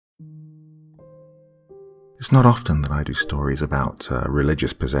It's not often that I do stories about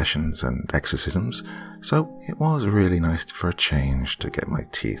religious possessions and exorcisms, so it was really nice for a change to get my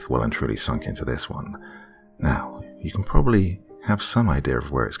teeth well and truly sunk into this one. Now, you can probably have some idea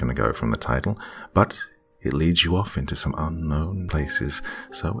of where it's going to go from the title, but it leads you off into some unknown places,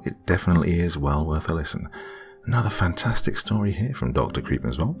 so it definitely is well worth a listen. Another fantastic story here from Dr.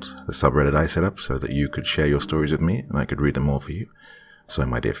 CREEPEN'S Vault, the subreddit I set up so that you could share your stories with me and I could read them all for you. So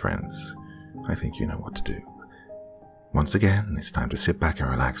my dear friends, I think you know what to do. Once again, it's time to sit back and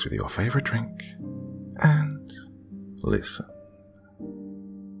relax with your favorite drink and listen.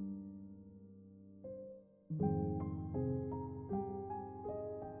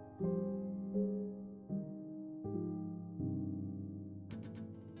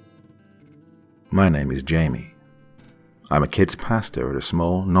 My name is Jamie. I'm a kids pastor at a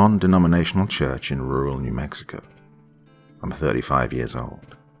small, non-denominational church in rural New Mexico. I'm 35 years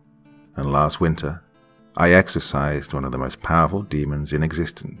old, and last winter, I exorcised one of the most powerful demons in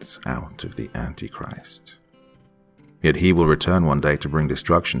existence out of the Antichrist. Yet he will return one day to bring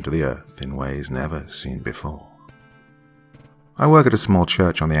destruction to the earth in ways never seen before. I work at a small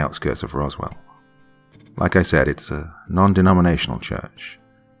church on the outskirts of Roswell. Like I said, it's a non-denominational church.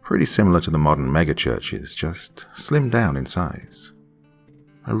 Pretty similar to the modern megachurches, just slimmed down in size.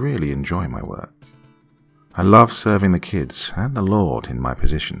 I really enjoy my work. I love serving the kids and the Lord in my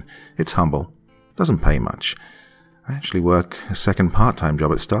position. It's humble, doesn't pay much. I actually work a second part-time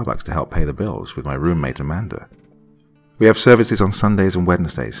job at Starbucks to help pay the bills with my roommate Amanda. We have services on Sundays and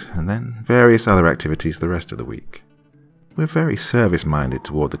Wednesdays, and then various other activities the rest of the week. We're very service-minded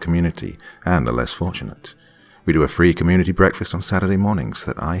toward the community and the less fortunate. We do a free community breakfast on Saturday mornings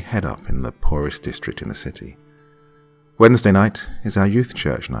that I head up in the poorest district in the city. Wednesday night is our youth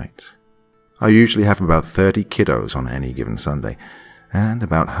church night. I usually have about 30 kiddos on any given Sunday, and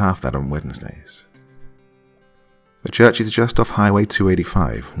about half that on Wednesdays. The church is just off Highway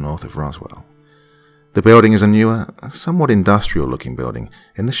 285, north of Roswell. The building is a newer, somewhat industrial-looking building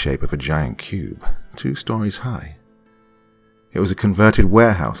in the shape of a giant cube, 2 stories high. It was a converted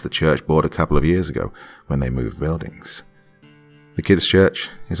warehouse the church bought a couple of years ago when they moved buildings. The kids' church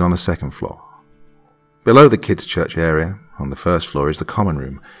is on the 2nd floor. Below the kids' church area, on the 1st floor, is the common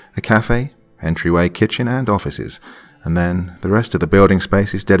room, a cafe, entryway, kitchen, and offices, and then the rest of the building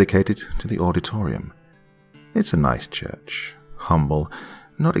space is dedicated to the auditorium. It's a nice church, humble,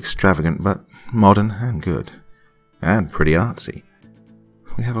 not extravagant, but modern and good, and pretty artsy.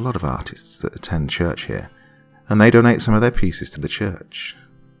 We have a lot of artists that attend church here, and they donate some of their pieces to the church.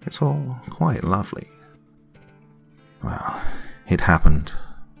 It's all quite lovely. Well, it happened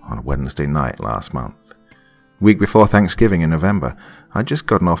on a Wednesday night last month. Week before Thanksgiving in November, I'd just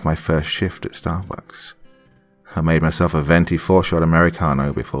gotten off my first shift at Starbucks. I made myself a venti 4-shot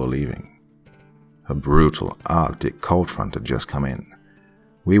Americano before leaving. A brutal Arctic cold front had just come in.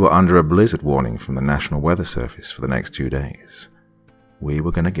 We were under a blizzard warning from the National Weather Service for the next 2 days. We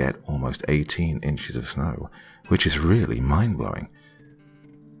were going to get almost 18 inches of snow, which is really mind-blowing.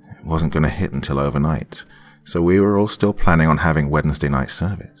 It wasn't going to hit until overnight, so we were all still planning on having Wednesday night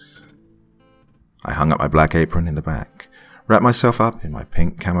service. I hung up my black apron in the back, wrapped myself up in my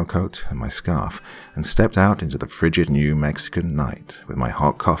pink camo coat and my scarf, and stepped out into the frigid New Mexican night with my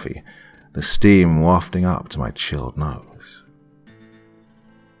hot coffee, the steam wafting up to my chilled nose.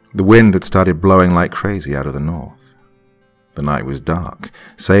 The wind had started blowing like crazy out of the north. The night was dark,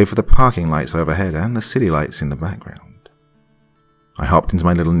 save for the parking lights overhead and the city lights in the background. I hopped into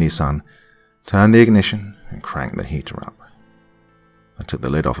my little Nissan, turned the ignition, and cranked the heater up. I took the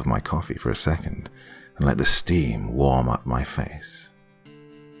lid off of my coffee for a second and let the steam warm up my face.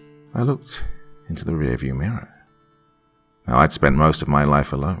 I looked into the rearview mirror. Now, I'd spent most of my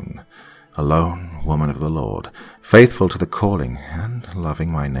life alone, a lone woman of the Lord, faithful to the calling and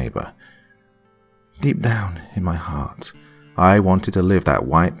loving my neighbor. Deep down in my heart, I wanted to live that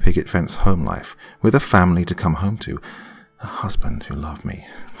white picket fence home life with a family to come home to, a husband who loved me,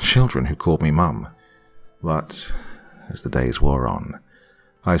 children who called me Mum. But as the days wore on,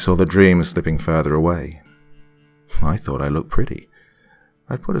 I saw the dream slipping further away. I thought I looked pretty.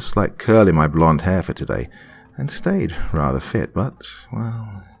 I'd put a slight curl in my blonde hair for today and stayed rather fit, but,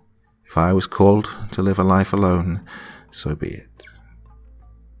 well, if I was called to live a life alone, so be it.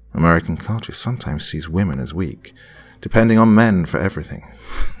 American culture sometimes sees women as weak, depending on men for everything.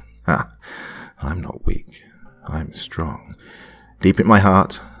 I'm not weak. I'm strong. Deep in my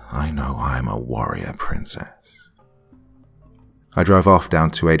heart, I know I'm a warrior princess. I drove off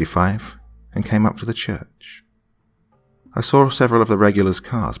down 285 and came up to the church. I saw several of the regulars'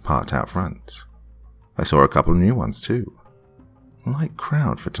 cars parked out front. I saw a couple of new ones too. Light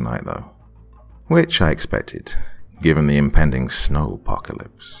crowd for tonight, though. which I expected, given the impending snow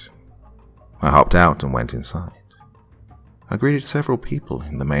apocalypse. I hopped out and went inside. I greeted several people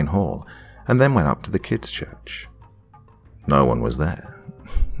in the main hall, and then went up to the kids' church. No one was there.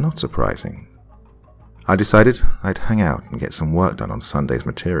 Not surprising. I decided I'd hang out and get some work done on Sunday's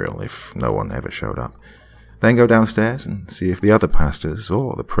material if no one ever showed up, then go downstairs and see if the other pastors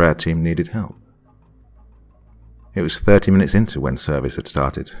or the prayer team needed help. It was 30 minutes into when service had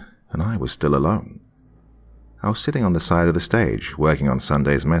started, and I was still alone. I was sitting on the side of the stage working on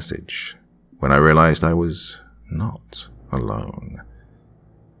Sunday's message when I realized I was not alone.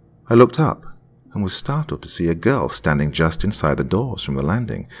 I looked up and was startled to see a girl standing just inside the doors from the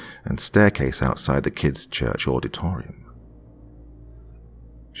landing and staircase outside the kids' church auditorium.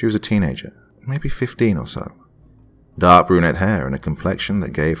 She was a teenager, maybe 15 or so. Dark brunette hair and a complexion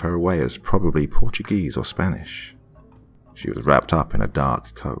that gave her away as probably Portuguese or Spanish. She was wrapped up in a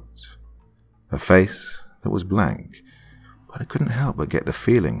dark coat. A face that was blank, but I couldn't help but get the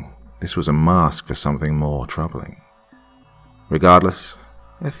feeling this was a mask for something more troubling. Regardless,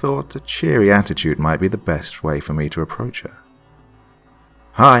 I thought a cheery attitude might be the best way for me to approach her.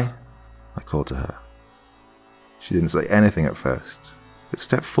 "Hi," I called to her. She didn't say anything at first, but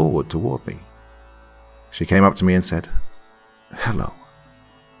stepped forward toward me. She came up to me and said, "Hello."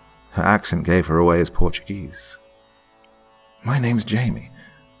 Her accent gave her away as Portuguese. "My name's Jamie.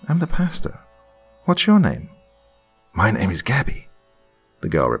 I'm the pastor. What's your name?" "My name is Gabby," the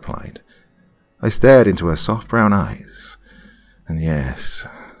girl replied. I stared into her soft brown eyes. And yes,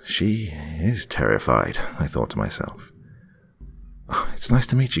 she is terrified, I thought to myself. "It's nice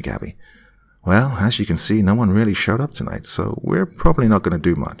to meet you, Gabby. Well, as you can see, no one really showed up tonight, so we're probably not going to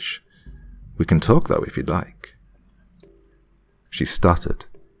do much. We can talk, though, if you'd like." She stuttered,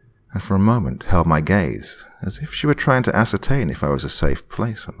 and for a moment held my gaze, as if she were trying to ascertain if I was a safe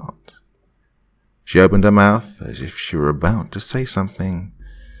place or not. She opened her mouth as if she were about to say something,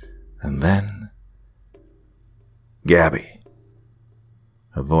 and then... "Gabby."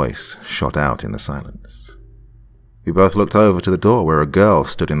 Her voice shot out in the silence. We both looked over to the door where a girl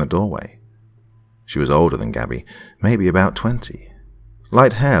stood in the doorway. She was older than Gabby, maybe about 20,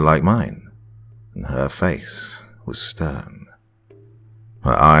 light hair like mine, and her face was stern.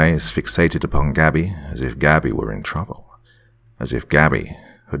 Her eyes fixated upon Gabby as if Gabby were in trouble, as if Gabby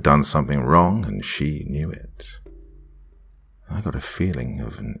had done something wrong and she knew it. I got a feeling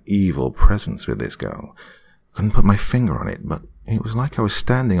of an evil presence with this girl. Couldn't put my finger on it, but it was like I was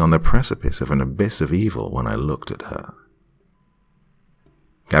standing on the precipice of an abyss of evil when I looked at her.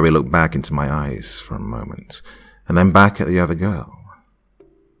 Gabby looked back into my eyes for a moment, and then back at the other girl.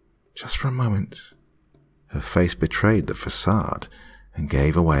 Just for a moment, her face betrayed the facade and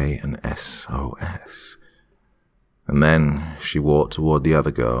gave away an SOS. And then she walked toward the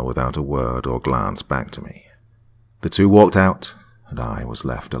other girl without a word or glance back to me. The two walked out, and I was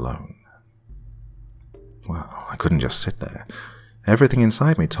left alone. Well, I couldn't just sit there. Everything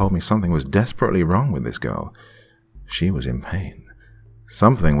inside me told me something was desperately wrong with this girl. She was in pain.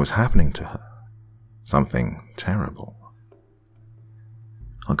 Something was happening to her. Something terrible.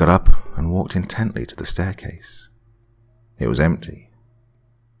 I got up and walked intently to the staircase. It was empty.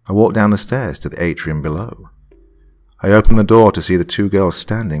 I walked down the stairs to the atrium below. I opened the door to see the two girls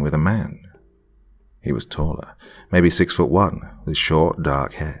standing with a man. He was taller, maybe 6'1", with short,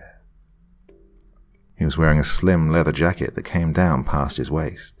 dark hair. He was wearing a slim leather jacket that came down past his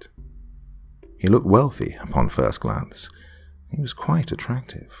waist. He looked wealthy upon first glance. He was quite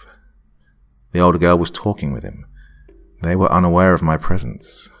attractive. The older girl was talking with him. They were unaware of my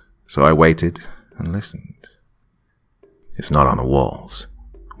presence, so I waited and listened. "It's not on the walls.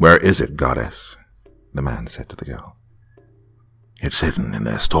 Where is it, goddess?" the man said to the girl. "It's hidden in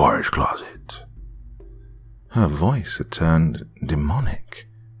their storage closet." Her voice had turned demonic.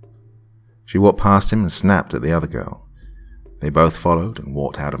 She walked past him and snapped at the other girl. They both followed and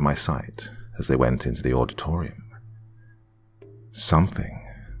walked out of my sight as they went into the auditorium. Something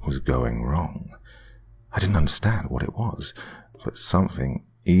was going wrong. I didn't understand what it was, but something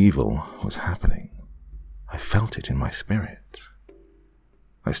evil was happening. I felt it in my spirit.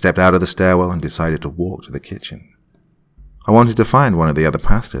 I stepped out of the stairwell and decided to walk to the kitchen. I wanted to find one of the other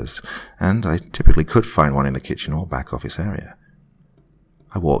pastors, and I typically could find one in the kitchen or back office area.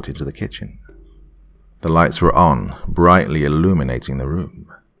 I walked into the kitchen. The lights were on, brightly illuminating the room.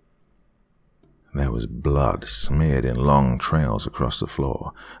 There was blood smeared in long trails across the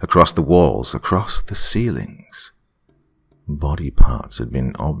floor, across the walls, across the ceilings. Body parts had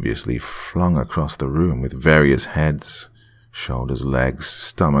been obviously flung across the room with various heads, shoulders, legs,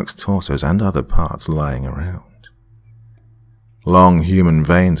 stomachs, torsos, and other parts lying around. Long human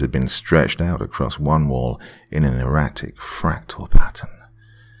veins had been stretched out across one wall in an erratic fractal pattern.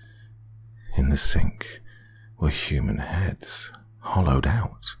 In the sink were human heads, hollowed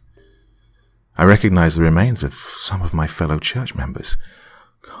out. I recognized the remains of some of my fellow church members.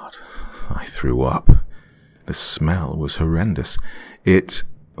 God, I threw up. The smell was horrendous. It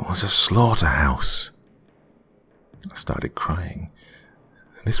was a slaughterhouse. I started crying.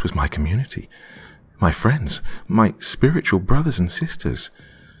 This was my community, my friends, my spiritual brothers and sisters,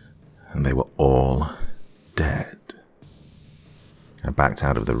 and they were all dead. I backed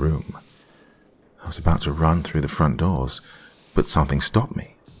out of the room. I was about to run through the front doors, but something stopped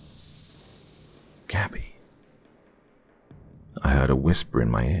me. Gabby. I heard a whisper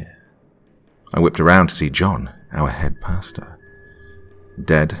in my ear. I whipped around to see John, our head pastor.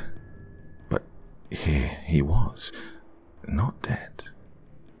 Dead, but here he was, not dead.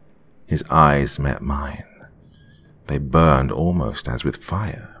 His eyes met mine. They burned almost as with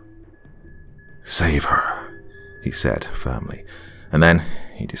fire. "Save her," he said firmly, and then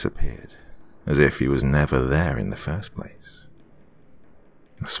he disappeared, as if he was never there in the first place.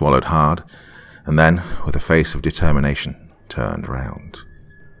 I swallowed hard, and then, with a face of determination, turned round.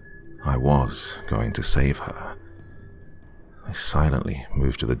 I was going to save her. I silently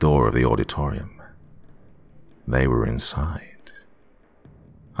moved to the door of the auditorium. They were inside.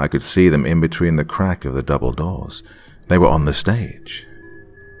 I could see them in between the crack of the double doors. They were on the stage.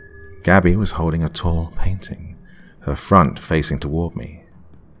 Gabby was holding a tall painting, her front facing toward me.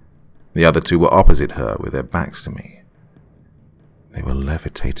 The other two were opposite her with their backs to me. They were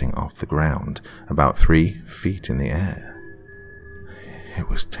levitating off the ground, about 3 feet in the air. It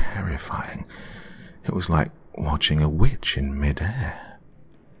was terrifying. It was like watching a witch in mid-air.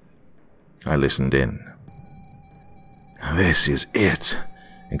 I listened in. "This is it,"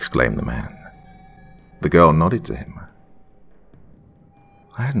 exclaimed the man. The girl nodded to him.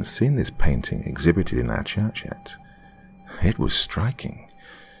 I hadn't seen this painting exhibited in our church yet. It was striking,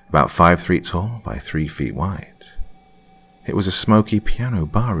 about 5 feet tall by 3 feet wide. It was a smoky piano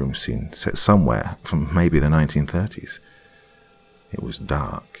barroom scene set somewhere from maybe the 1930s. It was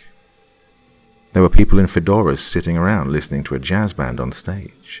dark. There were people in fedoras sitting around listening to a jazz band on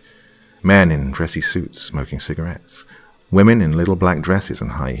stage. Men in dressy suits smoking cigarettes. Women in little black dresses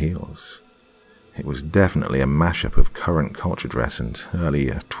and high heels. It was definitely a mashup of current culture dress and early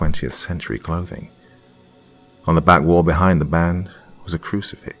 20th century clothing. On the back wall behind the band was a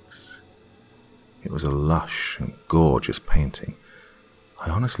crucifix. It was a lush and gorgeous painting. I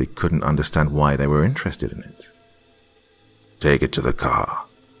honestly couldn't understand why they were interested in it. "Take it to the car,"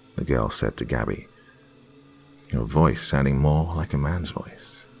 the girl said to Gabby, her voice sounding more like a man's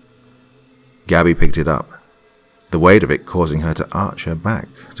voice. Gabby picked it up, the weight of it causing her to arch her back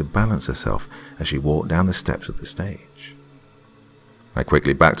to balance herself as she walked down the steps of the stage. I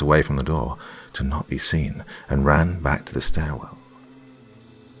quickly backed away from the door to not be seen and ran back to the stairwell.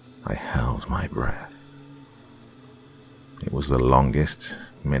 I held my breath. It was the longest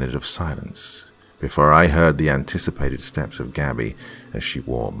minute of silence before I heard the anticipated steps of Gabby as she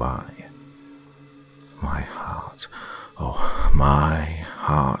walked by. My heart, my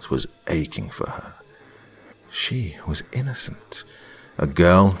heart was aching for her. She was innocent, a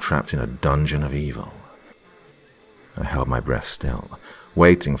girl trapped in a dungeon of evil. I held my breath still,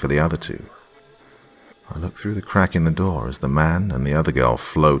 waiting for the other two. I looked through the crack in the door as the man and the other girl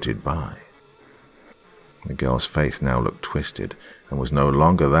floated by. The girl's face now looked twisted and was no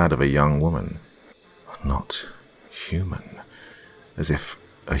longer that of a young woman. Not human, as if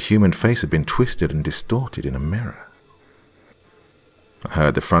a human face had been twisted and distorted in a mirror. I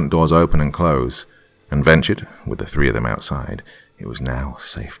heard the front doors open and close, and ventured, with the 3 of them outside, it was now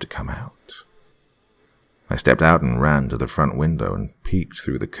safe to come out. I stepped out and ran to the front window and peeked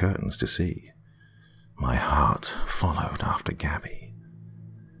through the curtains to see. My heart followed after Gabby.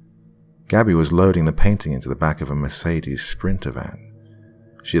 Gabby was loading the painting into the back of a Mercedes Sprinter van.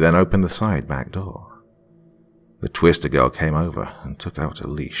 She then opened the side back door. The twister girl came over and took out a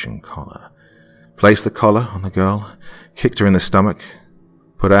leash and collar, placed the collar on the girl, kicked her in the stomach,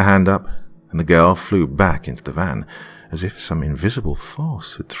 put her hand up, and the girl flew back into the van as if some invisible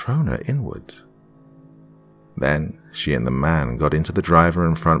force had thrown her inward. Then she and the man got into the driver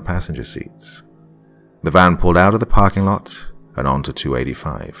and front passenger seats. The van pulled out of the parking lot and onto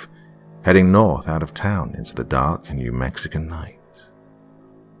 285, heading north out of town into the dark New Mexican night.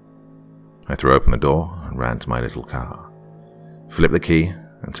 I threw open the door and ran to my little car, flipped the key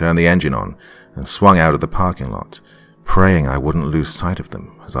and turned the engine on and swung out of the parking lot, praying I wouldn't lose sight of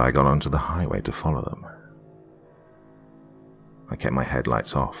them as I got onto the highway to follow them. I kept my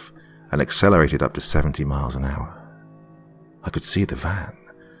headlights off and accelerated up to 70 miles an hour. I could see the van,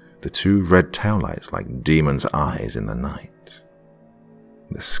 the two red taillights like demons' eyes in the night.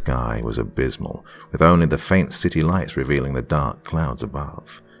 The sky was abysmal, with only the faint city lights revealing the dark clouds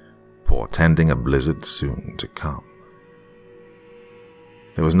above, portending a blizzard soon to come.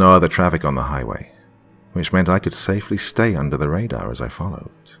 There was no other traffic on the highway, which meant I could safely stay under the radar as I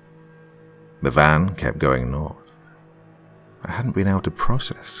followed. The van kept going north. I hadn't been able to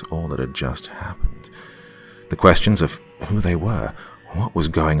process all that had just happened. The questions of who they were, what was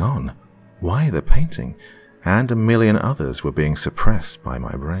going on, why the painting, and a million others were being suppressed by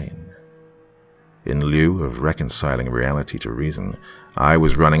my brain. In lieu of reconciling reality to reason, I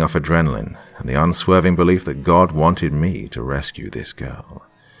was running off adrenaline and the unswerving belief that God wanted me to rescue this girl.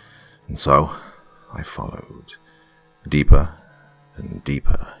 And so I followed, deeper and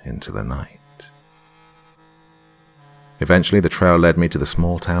deeper into the night. Eventually the trail led me to the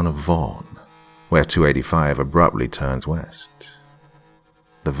small town of Vaughan, where 285 abruptly turns west.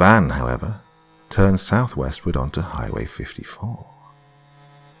 The van, however, turns southwestward onto Highway 54.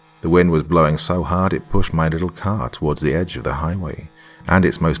 The wind was blowing so hard it pushed my little car towards the edge of the highway and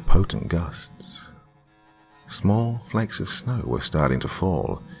its most potent gusts. Small flakes of snow were starting to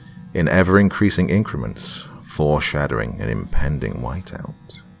fall, in ever-increasing increments, foreshadowing an impending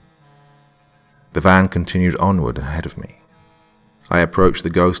whiteout. The van continued onward ahead of me. I approached the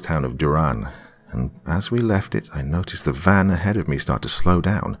ghost town of Duran, and as we left it, I noticed the van ahead of me start to slow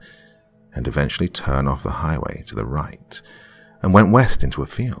down and eventually turn off the highway to the right and went west into a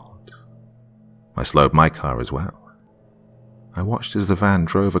field. I slowed my car as well. I watched as the van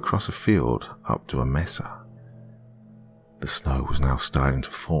drove across a field up to a mesa. The snow was now starting to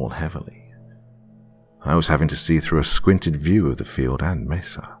fall heavily. I was having to see through a squinted view of the field and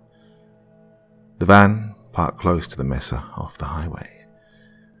mesa. The van parked close to the mesa off the highway.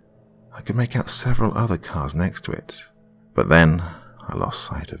 I could make out several other cars next to it, but then I lost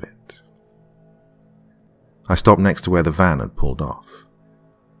sight of it. I stopped next to where the van had pulled off.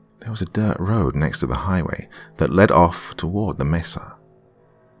 There was a dirt road next to the highway that led off toward the mesa.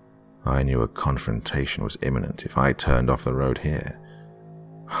 I knew a confrontation was imminent if I turned off the road here.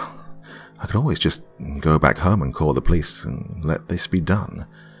 I could always just go back home and call the police and let this be done.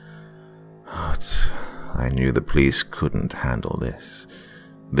 But I knew the police couldn't handle this.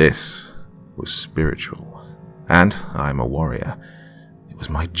 This was spiritual, and I'm a warrior. It was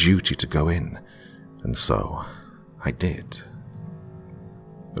my duty to go in, and so I did.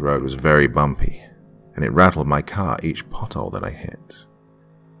 The road was very bumpy, and it rattled my car each pothole that I hit.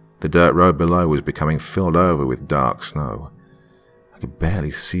 The dirt road below was becoming filled over with dark snow. I could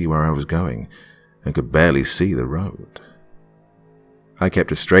barely see where I was going, and could barely see the road. I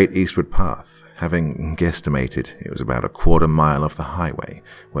kept a straight eastward path, having guesstimated it was about a quarter mile off the highway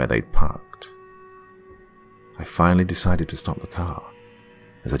where they'd parked. I finally decided to stop the car,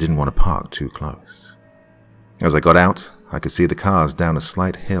 as I didn't want to park too close. As I got out, I could see the cars down a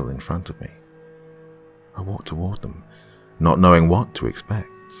slight hill in front of me. I walked toward them, not knowing what to expect.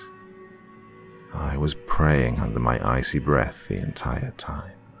 I was praying under my icy breath the entire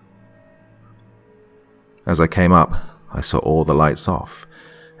time. As I came up, I saw all the lights off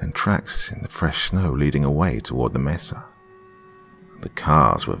and tracks in the fresh snow leading away toward the mesa. The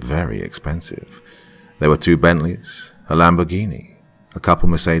cars were very expensive. There were 2 Bentleys, a Lamborghini, a couple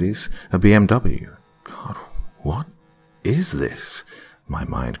Mercedes, a BMW. God, what is this? My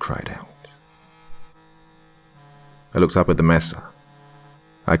mind cried out. I looked up at the mesa.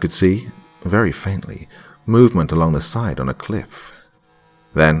 I could see, very faintly, movement along the side on a cliff.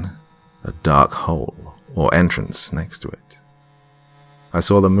 Then, a dark hole or entrance next to it. I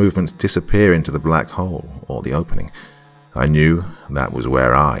saw the movements disappear into the black hole or the opening. I knew that was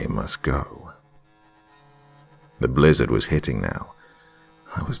where I must go. The blizzard was hitting now.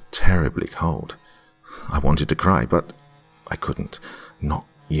 I was terribly cold. I wanted to cry, but I couldn't. Not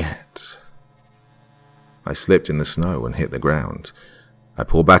yet. I slipped in the snow and hit the ground. I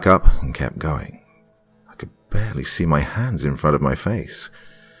pulled back up and kept going. I could barely see my hands in front of my face.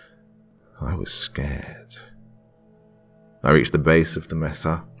 I was scared. I reached the base of the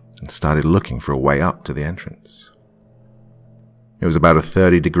mesa and started looking for a way up to the entrance. It was about a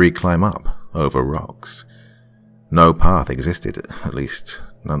 30-degree climb up, over rocks. No path existed, at least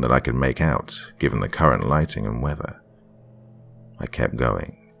none that I could make out, given the current lighting and weather. I kept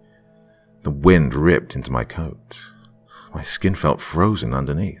going. The wind ripped into my coat. My skin felt frozen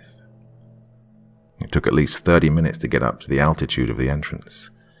underneath. It took at least 30 minutes to get up to the altitude of the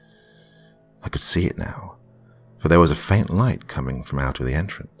entrance. I could see it now, for there was a faint light coming from out of the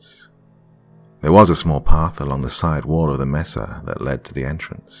entrance. There was a small path along the side wall of the mesa that led to the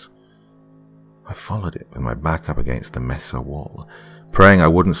entrance. I followed it with my back up against the mesa wall, praying I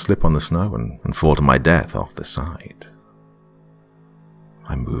wouldn't slip on the snow and fall to my death off the side.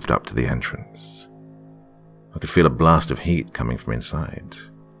 I moved up to the entrance. I could feel a blast of heat coming from inside,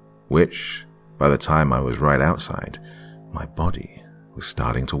 which, by the time I was right outside, my body was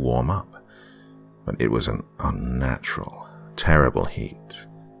starting to warm up. But it was an unnatural, terrible heat.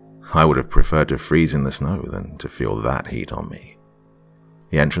 I would have preferred to freeze in the snow than to feel that heat on me.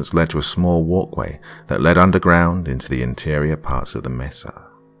 The entrance led to a small walkway that led underground into the interior parts of the mesa.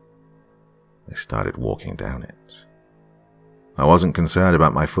 I started walking down it. I wasn't concerned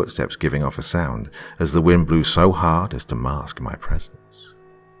about my footsteps giving off a sound, as the wind blew so hard as to mask my presence.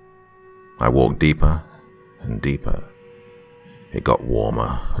 I walked deeper and deeper. It got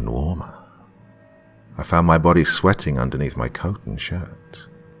warmer and warmer. I found my body sweating underneath my coat and shirt.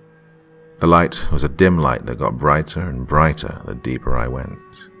 The light was a dim light that got brighter and brighter the deeper I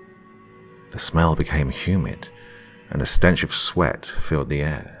went. The smell became humid, and a stench of sweat filled the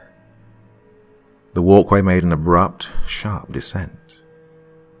air. The walkway made an abrupt, sharp descent.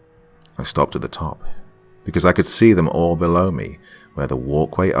 I stopped at the top, because I could see them all below me, where the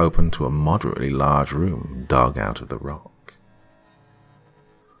walkway opened to a moderately large room dug out of the rock.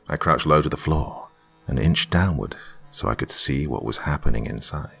 I crouched low to the floor and inched downward so I could see what was happening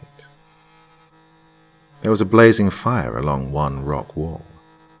inside. There was a blazing fire along one rock wall.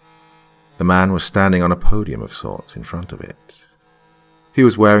 The man was standing on a podium of sorts in front of it. He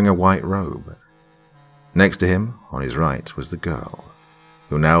was wearing a white robe. Next to him, on his right, was the girl,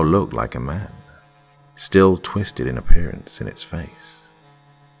 who now looked like a man, still twisted in appearance in its face.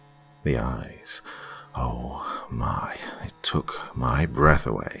 The eyes, oh my, it took my breath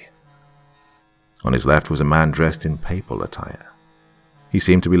away. On his left was a man dressed in papal attire. He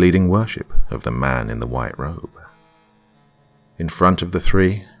seemed to be leading worship of the man in the white robe. In front of the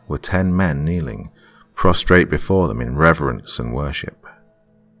three were 10 men kneeling, prostrate before them in reverence and worship.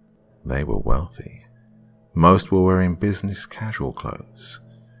 They were wealthy. Most were wearing business casual clothes.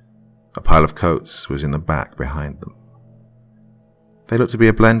 A pile of coats was in the back behind them. They looked to be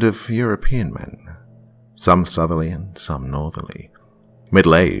a blend of European men, some southerly and some northerly,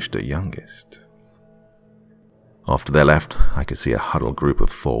 middle-aged at youngest. Off to their left, I could see a huddled group of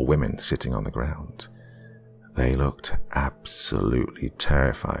 4 women sitting on the ground. They looked absolutely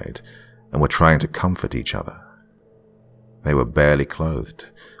terrified and were trying to comfort each other. They were barely clothed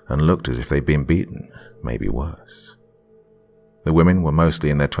and looked as if they'd been beaten, maybe worse. The women were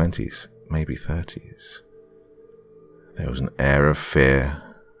mostly in their 20s, maybe 30s. There was an air of fear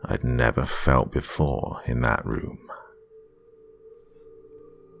I'd never felt before in that room.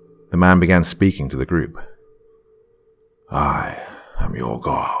 The man began speaking to the group. "I am your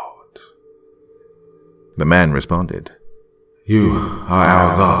God." The men responded, "You are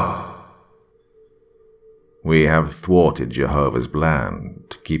our God. We have thwarted Jehovah's plan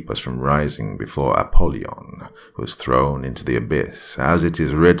to keep us from rising before Apollyon was thrown into the abyss, as it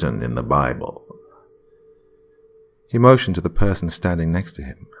is written in the Bible." He motioned to the person standing next to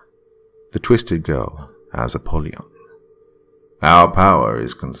him, the twisted girl as Apollyon. "Our power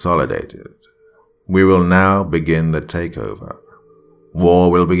is consolidated. We will now begin the takeover.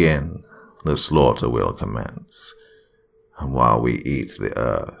 War will begin, the slaughter will commence. And while we eat the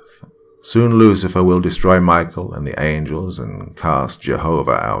earth, soon Lucifer will destroy Michael and the angels and cast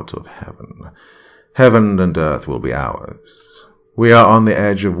Jehovah out of heaven. Heaven and earth will be ours. We are on the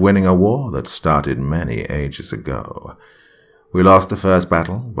edge of winning a war that started many ages ago. We lost the first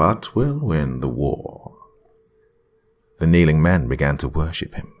battle, but we'll win the war." The kneeling men began to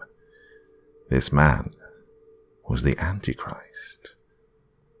worship him. This man was the Antichrist.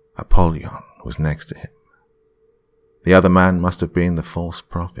 Apollyon was next to him. The other man must have been the false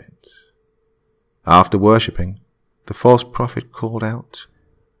prophet. After worshipping, the false prophet called out,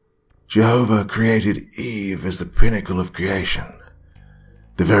 "Jehovah created Eve as the pinnacle of creation,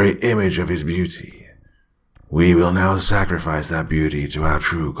 the very image of his beauty. We will now sacrifice that beauty to our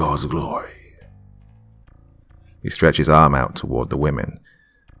true God's glory." He stretched his arm out toward the women,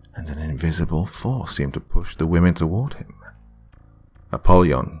 and an invisible force seemed to push the women toward him.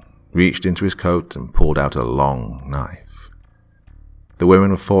 Apollyon reached into his coat and pulled out a long knife. The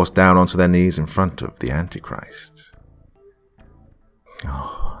women were forced down onto their knees in front of the Antichrist.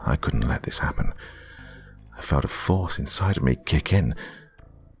 Oh, I couldn't let this happen. I felt a force inside of me kick in,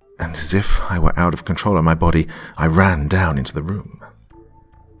 and as if I were out of control of my body, I ran down into the room.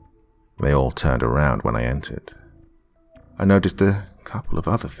 They all turned around when I entered. I noticed a couple of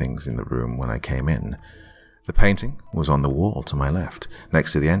other things in the room when I came in. The painting was on the wall to my left,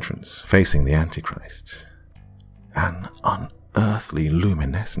 next to the entrance, facing the Antichrist. An unearthly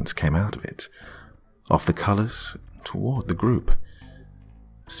luminescence came out of it, off the colours toward the group.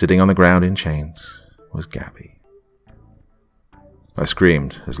 Sitting on the ground in chains was Gabby. I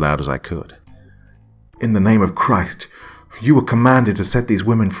screamed as loud as I could. "In the name of Christ, you were commanded to set these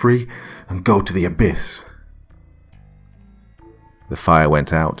women free and go to the abyss." The fire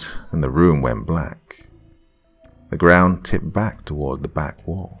went out and the room went black. The ground tipped back toward the back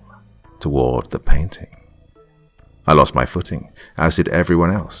wall, toward the painting. I lost my footing, as did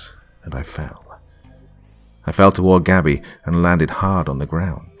everyone else, and I fell. I fell toward Gabby and landed hard on the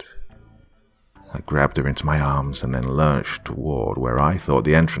ground. I grabbed her into my arms and then lurched toward where I thought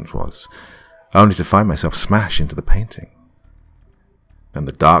the entrance was, only to find myself smash into the painting. And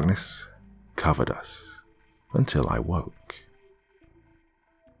the darkness covered us until I woke.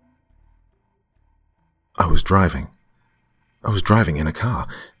 I was driving in a car.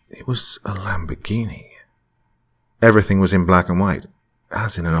 It was a Lamborghini. Everything was in black and white,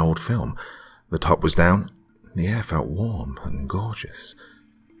 as in an old film. The top was down. The air felt warm and gorgeous.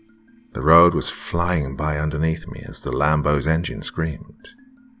 The road was flying by underneath me as the Lambo's engine screamed.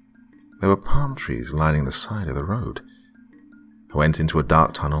 There were palm trees lining the side of the road. I went into a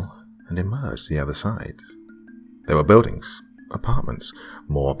dark tunnel and emerged the other side. There were buildings, apartments,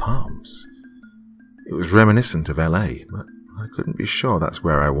 more palms. It was reminiscent of LA, but I couldn't be sure that's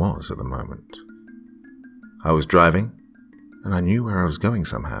where I was at the moment. I was driving, and I knew where I was going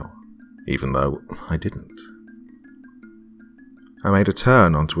somehow, even though I didn't. I made a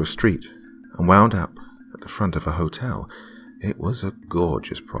turn onto a street and wound up at the front of a hotel. It was a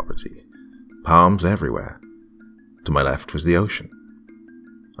gorgeous property, palms everywhere. To my left was the ocean.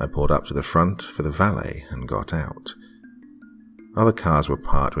 I pulled up to the front for the valet and got out. Other cars were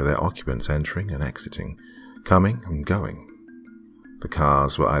parked with their occupants entering and exiting, coming and going. The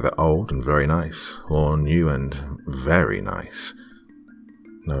cars were either old and very nice, or new and very nice.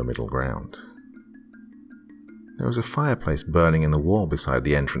 No middle ground. There was a fireplace burning in the wall beside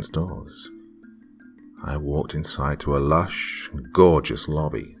the entrance doors. I walked inside to a lush, gorgeous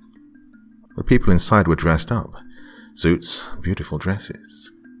lobby. The people inside were dressed up, suits, beautiful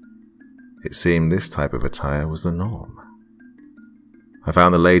dresses. It seemed this type of attire was the norm. I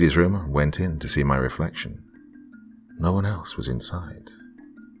found the ladies' room and went in to see my reflection. No one else was inside.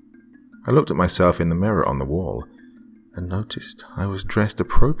 I looked at myself in the mirror on the wall and noticed I was dressed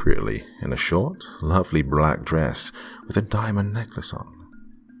appropriately in a short, lovely black dress with a diamond necklace on.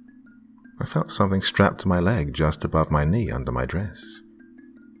 I felt something strapped to my leg just above my knee under my dress.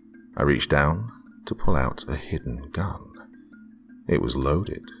 I reached down to pull out a hidden gun. It was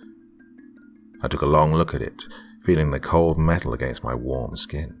loaded. I took a long look at it, feeling the cold metal against my warm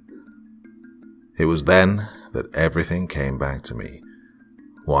skin. It was then that everything came back to me.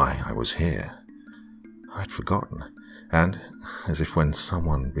 Why I was here. I'd forgotten, and, as if when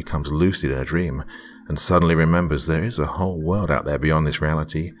someone becomes lucid in a dream and suddenly remembers there is a whole world out there beyond this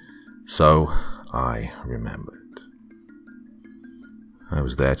reality, so I remembered. I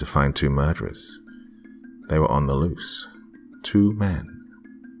was there to find two murderers. They were on the loose. 2 men.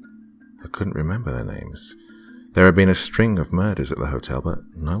 I couldn't remember their names. There had been a string of murders at the hotel, but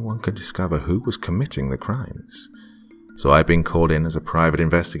no one could discover who was committing the crimes. So I'd been called in as a private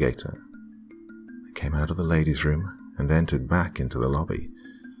investigator. I came out of the ladies' room and entered back into the lobby.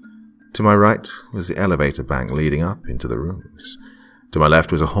 To my right was the elevator bank leading up into the rooms. To my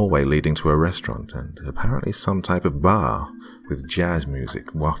left was a hallway leading to a restaurant and apparently some type of bar with jazz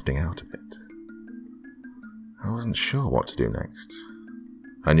music wafting out of it. I wasn't sure what to do next.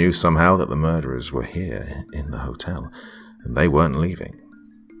 I knew somehow that the murderers were here in the hotel, and they weren't leaving.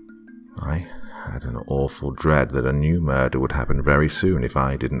 I had an awful dread that a new murder would happen very soon if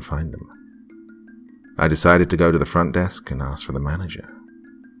I didn't find them. I decided to go to the front desk and ask for the manager.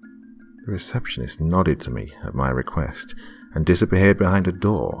 The receptionist nodded to me at my request and disappeared behind a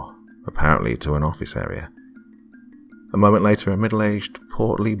door, apparently to an office area. A moment later, a middle-aged,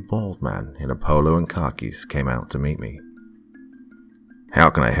 portly, bald man in a polo and khakis came out to meet me. "How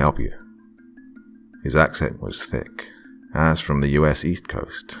can I help you?" His accent was thick, as from the US East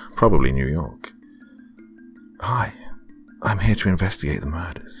Coast, probably New York. "Hi, I'm here to investigate the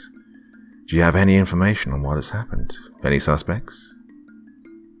murders. Do you have any information on what has happened? Any suspects?"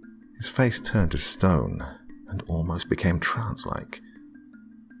 His face turned to stone and almost became trance-like.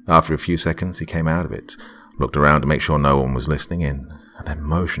 After a few seconds, he came out of it, looked around to make sure no one was listening in, and then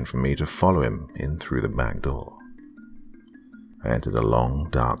motioned for me to follow him in through the back door. I entered a long,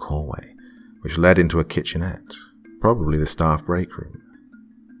 dark hallway, which led into a kitchenette, probably the staff break room.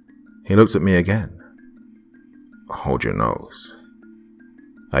 He looked at me again. "Hold your nose."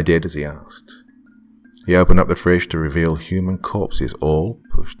 I did as he asked. He opened up the fridge to reveal human corpses all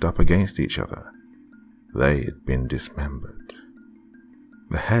pushed up against each other, They had been dismembered.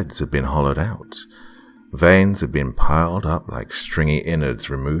 The heads had been hollowed out. Veins had been piled up like stringy innards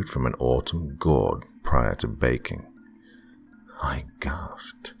removed from an autumn gourd prior to baking. I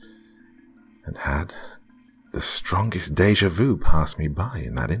gasped, and had the strongest déjà vu pass me by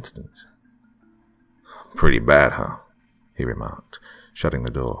in that instant. "Pretty bad, huh?" he remarked, shutting the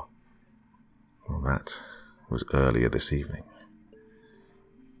door. Well, that was earlier this evening.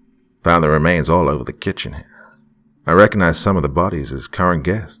 "Found the remains all over the kitchen here. I recognized some of the bodies as current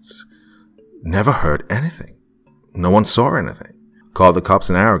guests. Never heard anything. No one saw anything. Called the cops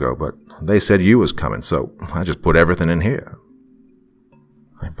an hour ago, but they said you was coming, so I just put everything in here."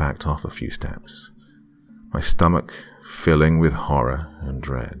 I backed off a few steps, my stomach filling with horror and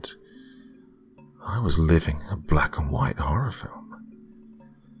dread. I was living a black and white horror film.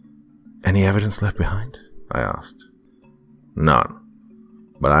 "Any evidence left behind?" I asked. "None,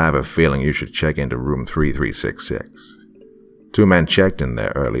 but I have a feeling you should check into room 3366. 2 men checked in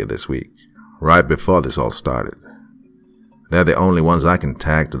there earlier this week, right before this all started. They're the only ones I can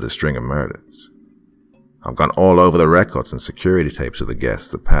tag to the string of murders. I've gone all over the records and security tapes of the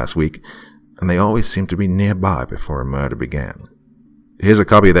guests the past week, and they always seem to be nearby before a murder began. Here's a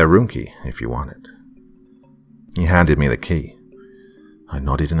copy of their room key, if you want it." He handed me the key. I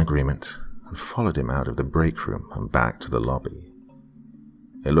nodded in agreement and followed him out of the break room and back to the lobby.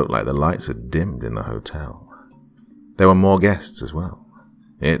 It looked like the lights had dimmed in the hotel. There were more guests as well.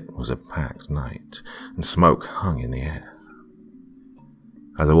 It was a packed night, and smoke hung in the air.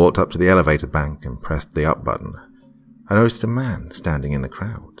 As I walked up to the elevator bank and pressed the up button, I noticed a man standing in the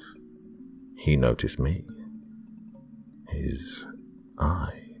crowd. He noticed me. His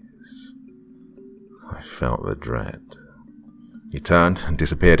eyes. I felt the dread. He turned and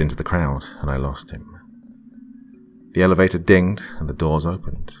disappeared into the crowd, and I lost him. The elevator dinged and the doors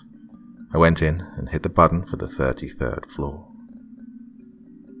opened. I went in and hit the button for the 33rd floor.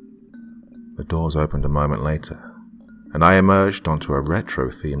 The doors opened a moment later, and I emerged onto a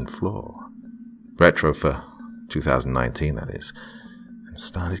retro-themed floor. Retro for 2019, that is, and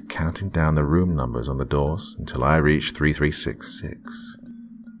started counting down the room numbers on the doors until I reached 3366.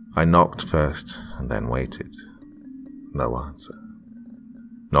 I knocked first and then waited. No answer.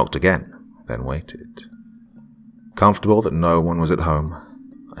 Knocked again, then waited. Comfortable that no one was at home,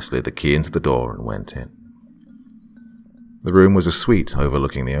 I slid the key into the door and went in. The room was a suite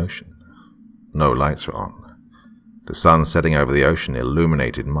overlooking the ocean. No lights were on. The sun setting over the ocean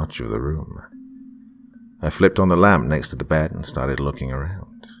illuminated much of the room. I flipped on the lamp next to the bed and started looking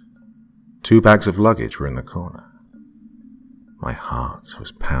around. 2 bags of luggage were in the corner. My heart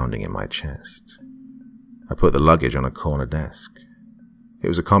was pounding in my chest. I put the luggage on a corner desk. It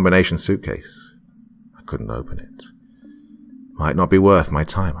was a combination suitcase. I couldn't open it. Might not be worth my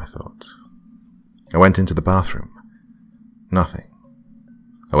time, I thought. I went into the bathroom. Nothing.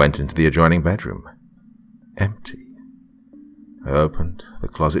 I went into the adjoining bedroom. Empty. I opened the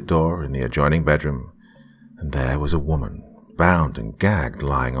closet door in the adjoining bedroom, and there was a woman, bound and gagged,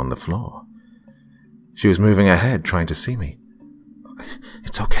 lying on the floor. She was moving her head, trying to see me.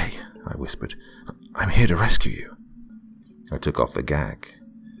 "It's okay," I whispered. "I'm here to rescue you." I took off the gag.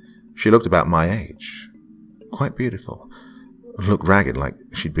 She looked about my age. Quite beautiful. Looked ragged, like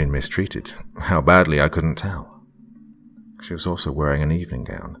she'd been mistreated. How badly, I couldn't tell. She was also wearing an evening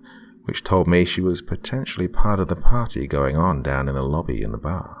gown, which told me she was potentially part of the party going on down in the lobby in the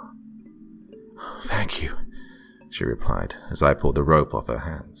bar. "Thank you," she replied as I pulled the rope off her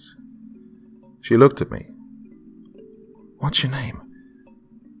hands. She looked at me. "What's your name?"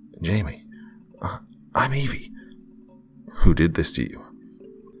 "Jamie." I'm Evie." "Who did this to you?"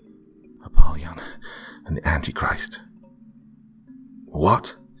 "Apollyon and the Antichrist."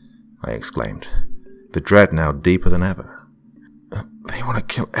 "What?" I exclaimed, the dread now deeper than ever. "They want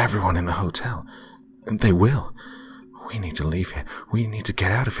to kill everyone in the hotel. And they will. We need to leave here. We need to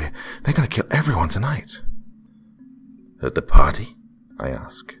get out of here. They're going to kill everyone tonight." "At the party?" I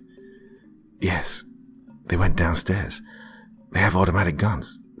asked. "Yes. They went downstairs. They have automatic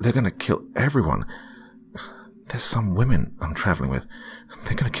guns. They're going to kill everyone. There's some women I'm traveling with.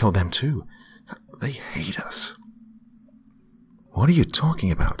 They're going to kill them too. They hate us." "What are you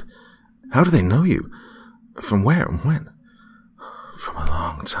talking about? How do they know you? From where and when?" "From a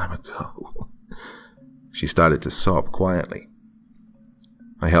long time ago." She started to sob quietly.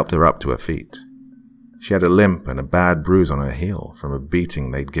 I helped her up to her feet. She had a limp and a bad bruise on her heel from a beating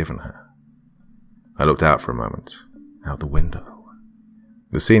they'd given her. I looked out for a moment, out the window.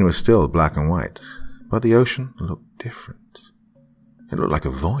 The scene was still black and white, but the ocean looked different. It looked like a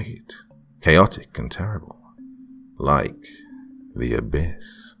void, chaotic and terrible, like the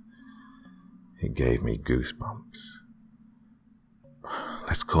abyss. It gave me goosebumps.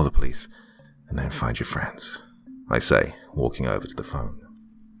 "Let's call the police and then find your friends," I say, walking over to the phone.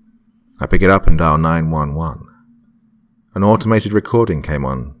 I pick it up and dial 911. An automated recording came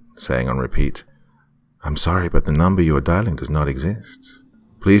on, saying on repeat, "I'm sorry, but the number you are dialing does not exist.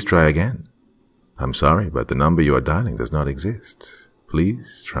 Please try again. I'm sorry, but the number you are dialing does not exist.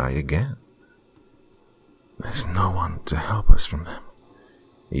 Please try again." "There's no one to help us from them,"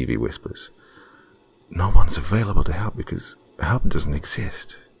 Evie whispers. "No one's available to help because help doesn't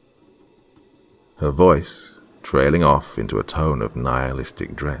exist." Her voice trailing off into a tone of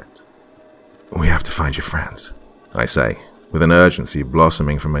nihilistic dread. "We have to find your friends," I say, with an urgency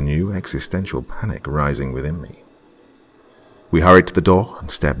blossoming from a new existential panic rising within me. We hurried to the door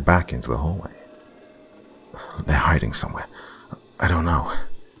and stepped back into the hallway. "They're hiding somewhere. I don't know."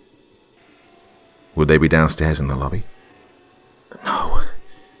 "Would they be downstairs in the lobby?" "No."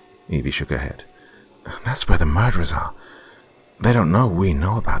 Evie shook her head. "That's where the murderers are. They don't know we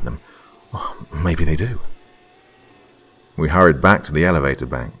know about them. Or maybe they do." We hurried back to the elevator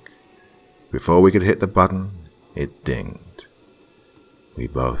bank. Before we could hit the button, it dinged. We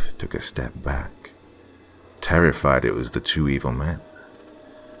both took a step back, terrified it was the two evil men.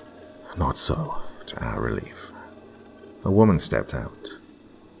 Not so, to our relief. A woman stepped out.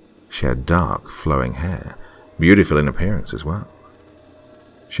 She had dark, flowing hair, beautiful in appearance as well.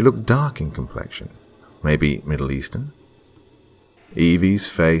 She looked dark in complexion, maybe Middle Eastern. Evie's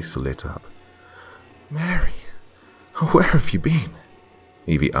face lit up. "Mary, where have you been?"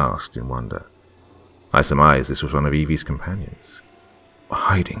 Evie asked in wonder. I surmised this was one of Evie's companions.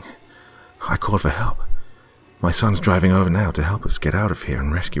 "Hiding. I called for help. My son's driving over now to help us get out of here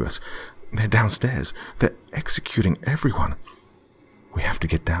and rescue us. They're downstairs. They're executing everyone. We have to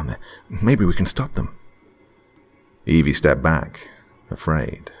get down there. Maybe we can stop them." Evie stepped back,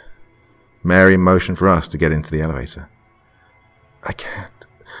 afraid. Mary motioned for us to get into the elevator. I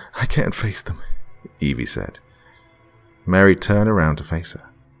can't face them," Evie said. Mary turned around to face her.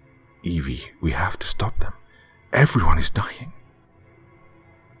 "Evie, we have to stop them. Everyone is dying."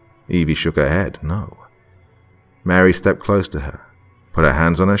 Evie shook her head, no. Mary stepped close to her, put her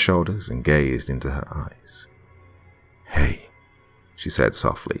hands on her shoulders and gazed into her eyes. "Hey," she said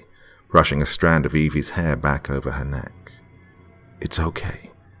softly, brushing a strand of Evie's hair back over her neck. "It's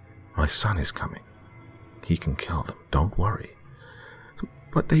okay. My son is coming. He can kill them, don't worry."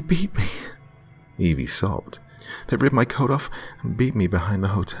 "But they beat me," Evie sobbed. "They ripped my coat off and beat me behind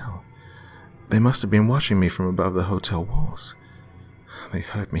the hotel. They must have been watching me from above the hotel walls. They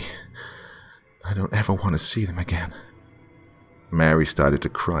hurt me. I don't ever want to see them again." Mary started to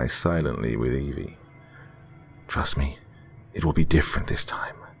cry silently with Evie. "Trust me, it will be different this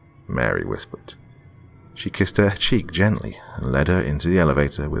time," Mary whispered. She kissed her cheek gently and led her into the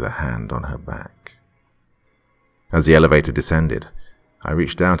elevator with a hand on her back. As the elevator descended, I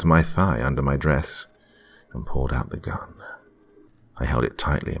reached down to my thigh under my dress and pulled out the gun. I held it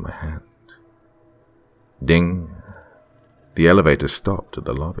tightly in my hand. Ding! The elevator stopped at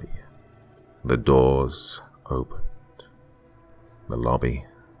the lobby. The doors opened. The lobby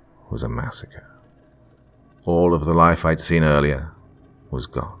was a massacre. All of the life I'd seen earlier was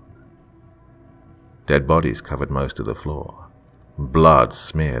gone. Dead bodies covered most of the floor. Blood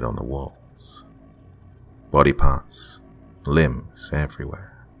smeared on the walls. Body parts, limbs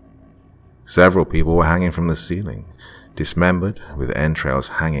everywhere. Several people were hanging from the ceiling, dismembered with entrails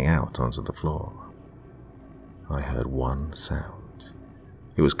hanging out onto the floor. I heard one sound.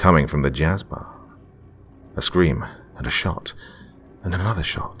 It was coming from the jazz bar. A scream and a shot and another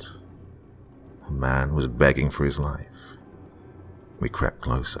shot. A man was begging for his life. We crept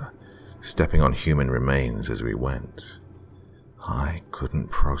closer, stepping on human remains as we went. I couldn't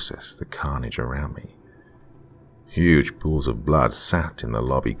process the carnage around me. Huge pools of blood sat in the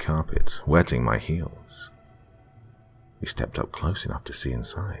lobby carpet, wetting my heels. We stepped up close enough to see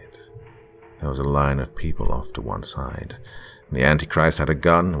inside. There was a line of people off to one side. The Antichrist had a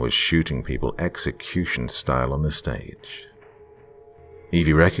gun and was shooting people execution style on the stage.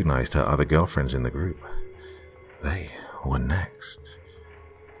 Evie recognized her other girlfriends in the group. They were next.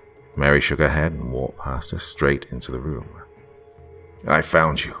 Mary shook her head and walked past us straight into the room. "I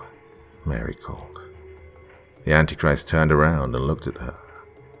found you," Mary called. The Antichrist turned around and looked at her.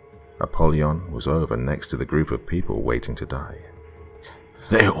 Apollyon was over next to the group of people waiting to die.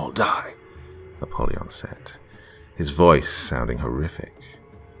 "They all die," Apollyon said, his voice sounding horrific.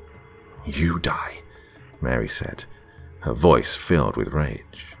 "You die," Mary said, her voice filled with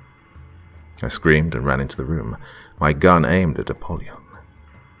rage. I screamed and ran into the room, my gun aimed at Apollyon.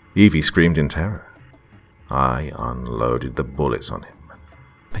 Evie screamed in terror. I unloaded the bullets on him.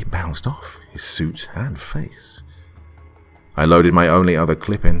 They bounced off his suit and face. I loaded my only other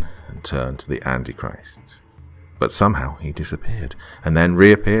clip in and turned to the Antichrist. But somehow he disappeared and then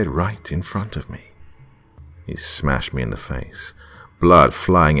reappeared right in front of me. He smashed me in the face, blood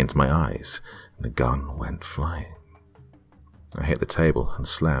flying into my eyes, and the gun went flying. I hit the table and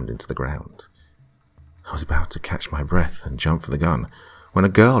slammed into the ground. I was about to catch my breath and jump for the gun when a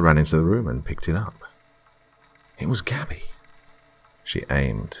girl ran into the room and picked it up. It was Gabby. She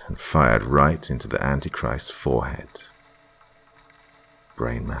aimed and fired right into the Antichrist's forehead.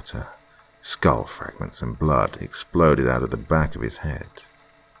 Brain matter, skull fragments and blood exploded out of the back of his head.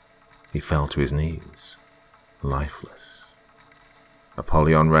 He fell to his knees, lifeless.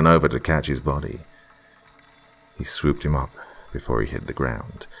 Apollyon ran over to catch his body. He swooped him up before he hit the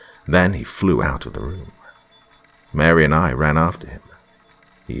ground. Then he flew out of the room. Mary and I ran after him,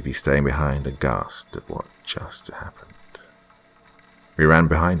 Evie staying behind aghast at what just happened. We ran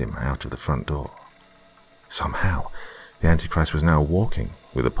behind him out of the front door. Somehow, the Antichrist was now walking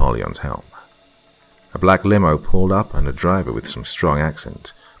with Apollon's help. A black limo pulled up and a driver with some strong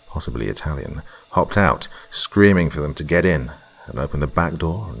accent, possibly Italian, hopped out, screaming for them to get in, and opened the back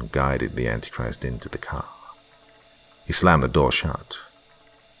door and guided the Antichrist into the car. He slammed the door shut.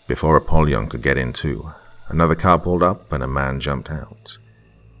 Before Apollyon could get in too, another car pulled up and a man jumped out.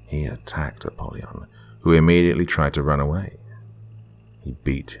 He attacked Apollyon, who immediately tried to run away. He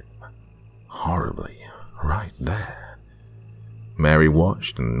beat him, horribly, right there. Mary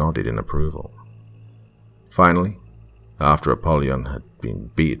watched and nodded in approval. Finally, after Apollyon had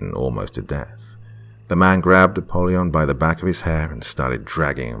been beaten almost to death, the man grabbed Apollyon by the back of his hair and started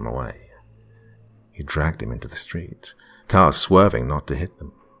dragging him away. He dragged him into the street, cars swerving not to hit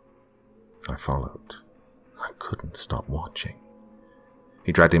them. I followed. I couldn't stop watching.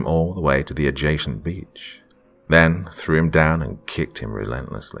 He dragged him all the way to the adjacent beach, then threw him down and kicked him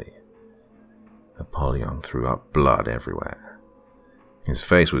relentlessly. Apollyon threw up blood everywhere. His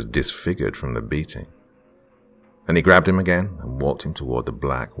face was disfigured from the beating. Then he grabbed him again and walked him toward the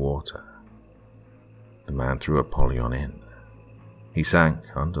black water. The man threw Apollyon in. He sank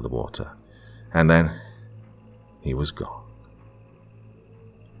under the water, and then he was gone.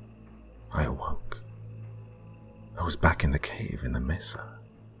 I awoke. I was back in the cave in the mesa.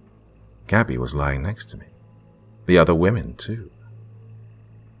 Gabby was lying next to me. The other women, too.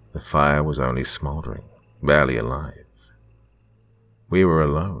 The fire was only smoldering, barely alive. We were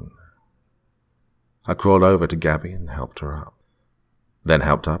alone. I crawled over to Gabby and helped her up, then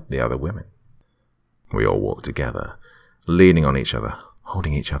helped up the other women. We all walked together, leaning on each other,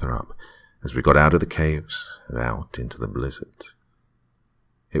 holding each other up, as we got out of the caves and out into the blizzard.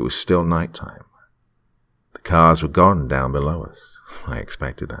 It was still night time. The cars were gone down below us. I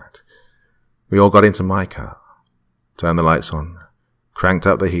expected that. We all got into my car, turned the lights on, cranked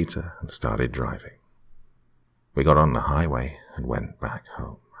up the heater, and started driving. We got on the highway and went back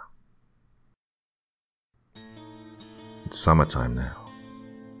home. It's summertime now.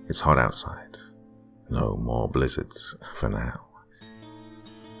 It's hot outside. No more blizzards for now.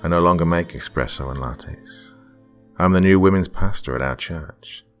 I no longer make espresso and lattes. I'm the new women's pastor at our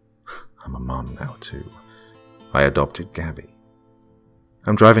church. I'm a mum now too. I adopted Gabby.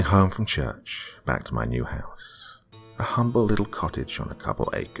 I'm driving home from church, back to my new house. A humble little cottage on a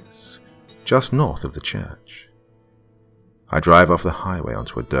couple acres, just north of the church. I drive off the highway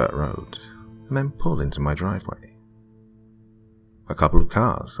onto a dirt road, and then pull into my driveway. A couple of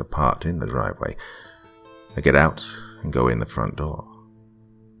cars are parked in the driveway. I get out and go in the front door.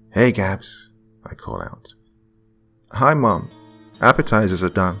 "Hey, Gabs," I call out. "Hi, Mom. Appetizers are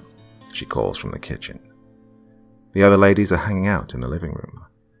done," she calls from the kitchen. The other ladies are hanging out in the living room.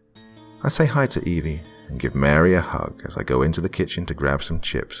 I say hi to Evie and give Mary a hug as I go into the kitchen to grab some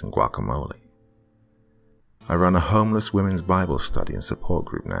chips and guacamole. I run a homeless women's Bible study and support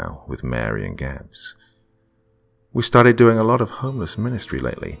group now with Mary and Gabs. We started doing a lot of homeless ministry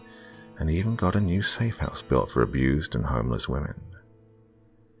lately, and even got a new safe house built for abused and homeless women.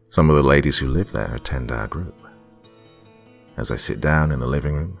 Some of the ladies who live there attend our group. As I sit down in the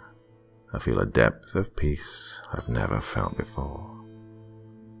living room, I feel a depth of peace I've never felt before.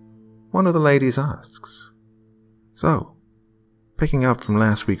 One of the ladies asks, "So, picking up from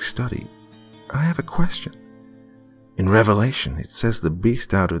last week's study, I have a question. In Revelation, it says the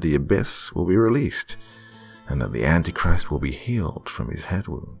beast out of the abyss will be released, and that the Antichrist will be healed from his head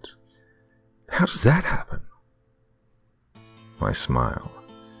wound. How does that happen?" I smile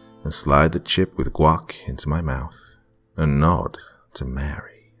and slide the chip with guac into my mouth and nod to Mary.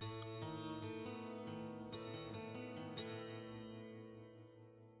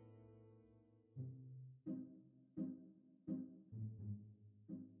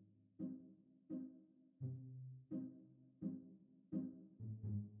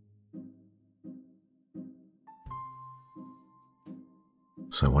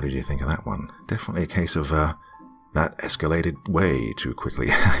 So what did you think of that one? Definitely a case of that escalated way too quickly,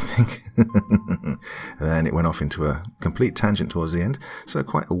 I think. And then it went off into a complete tangent towards the end, so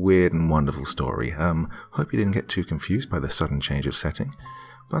quite a weird and wonderful story. Hope you didn't get too confused by the sudden change of setting,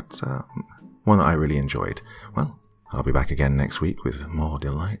 but one that I really enjoyed. Well, I'll be back again next week with more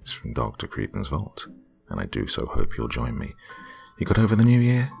delights from Dr. CREEPEN'S vault, and I do so hope you'll join me. You got over the new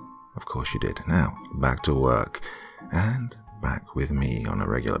year? Of course you did. Now, back to work, and back with me on a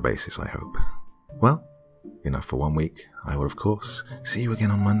regular basis, I hope. Well, enough for 1 week. I will, of course, see you again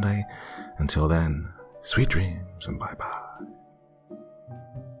on Monday. Until then, sweet dreams and bye-bye.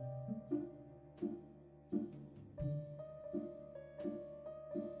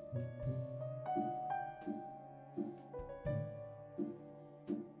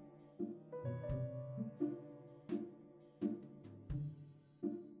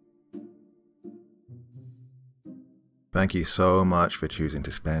 Thank you so much for choosing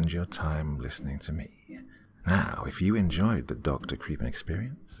to spend your time listening to me. Now, if you enjoyed the Dr. Creepen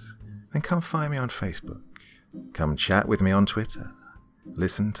experience, then come find me on Facebook. Come chat with me on Twitter.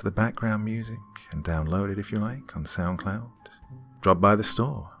 Listen to the background music and download it if you like on SoundCloud. Drop by the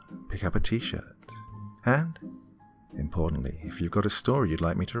store, pick up a t-shirt. And, importantly, if you've got a story you'd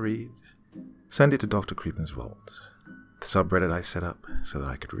like me to read, send it to Dr. Creepen's Vault, the subreddit I set up so that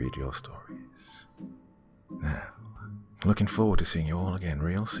I could read your stories. Now, looking forward to seeing you all again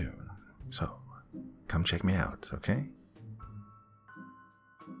real soon. So, come check me out, okay?